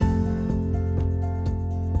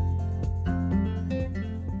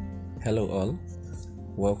Hello all,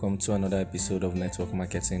 welcome to another episode of Network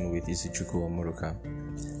Marketing with Isichukwu Omuruka.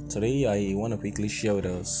 Today I want to quickly share with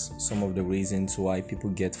us some of the reasons why people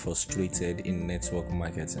get frustrated in network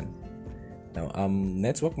marketing. Now,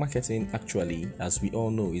 network marketing actually, as we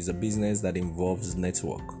all know, is a business that involves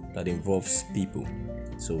network, that involves people.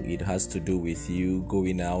 So it has to do with you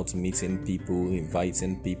going out, meeting people,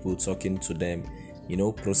 inviting people, talking to them,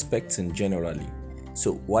 prospecting generally.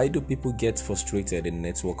 So why do people get frustrated in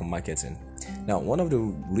network marketing? Now, one of the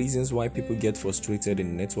reasons why people get frustrated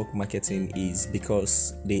in network marketing is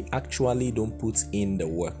because they actually don't put in the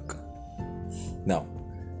work. Now,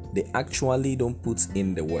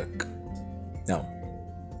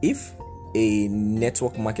 if a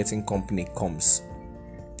network marketing company comes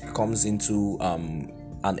into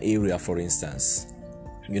an area, for instance,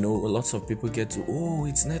 lots of people get to,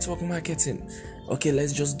 it's network marketing. Okay,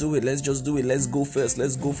 let's just do it. Let's go first.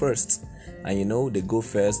 And they go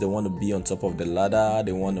first. They want to be on top of the ladder.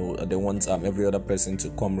 They want every other person to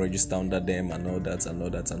come register under them and all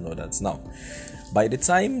that. Now, by the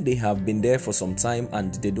time they have been there for some time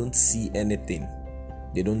and they don't see anything,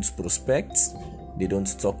 they don't prospect, they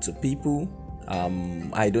don't talk to people.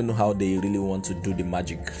 I don't know how they really want to do the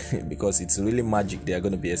magic because it's really magic they are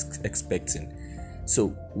going to be expecting. So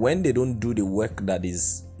when they don't do the work that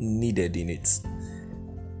is needed in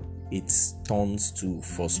it turns to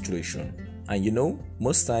frustration. And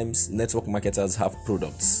most times network marketers have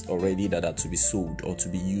products already that are to be sold or to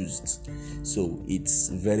be used. So it's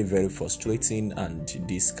very, very frustrating, and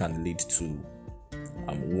this can lead to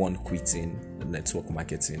one quitting the network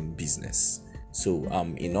marketing business. So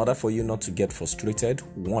in order for you not to get frustrated,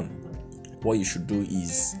 what you should do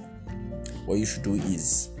is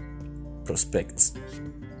prospect.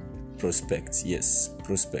 Yes,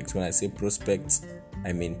 prospect. When I say prospect,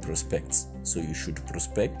 I mean prospect. So you should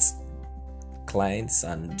prospect clients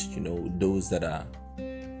and those that are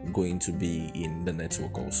going to be in the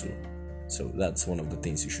network also. So that's one of the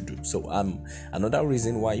things you should do. So another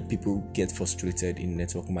reason why people get frustrated in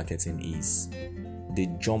network marketing is they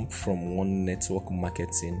jump from one network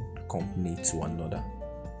marketing company to another.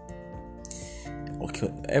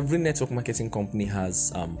 Okay, every network marketing company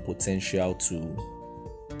has potential to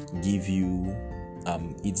give you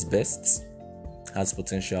its best, has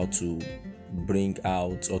potential to bring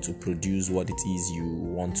out or to produce what it is you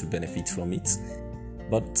want to benefit from it.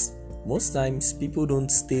 But most times people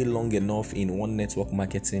don't stay long enough in one network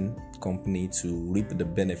marketing company to reap the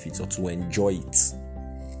benefits or to enjoy it.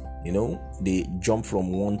 They jump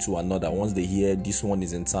from one to another. Once they hear this one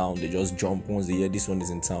is in town, they just jump. Once they hear this one is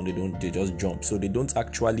in town, they just jump. So they don't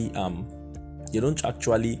actually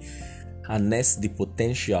harness the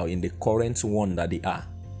potential in the current one that they are.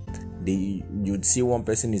 You'd see one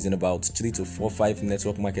person is in about 3 to 4, 5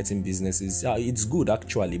 network marketing businesses. Yeah, it's good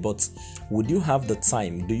actually, but would you have the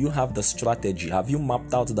time? Do you have the strategy? Have you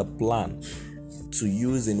mapped out the plan to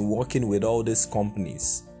use in working with all these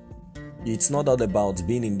companies? It's not all about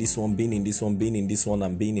being in this one, being in this one, being in this one,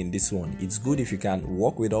 and being in this one. It's good if you can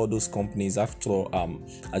work with all those companies. After all,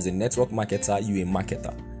 as a network marketer, you're a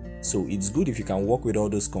marketer. So it's good if you can work with all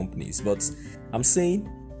those companies. But I'm saying,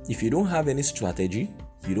 if you don't have any strategy,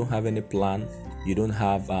 you don't have any plan, you don't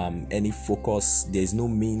have any focus, there's no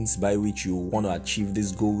means by which you want to achieve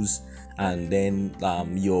these goals, and then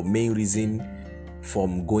your main reason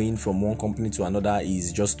from going from one company to another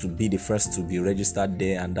is just to be the first to be registered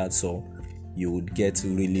there, and that's all, you would get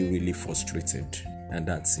really, really frustrated, and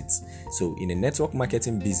that's it. So in a network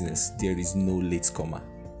marketing business, there is no latecomer.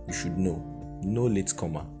 You should know, no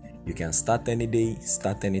latecomer. You can start any day,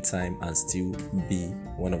 start any time, and still be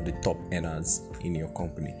one of the top earners in your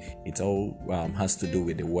company. It all has to do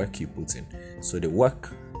with the work you put in. So the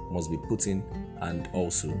work must be put in, and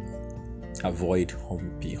also avoid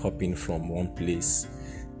hopping from one place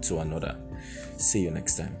to another. See you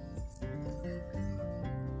next time.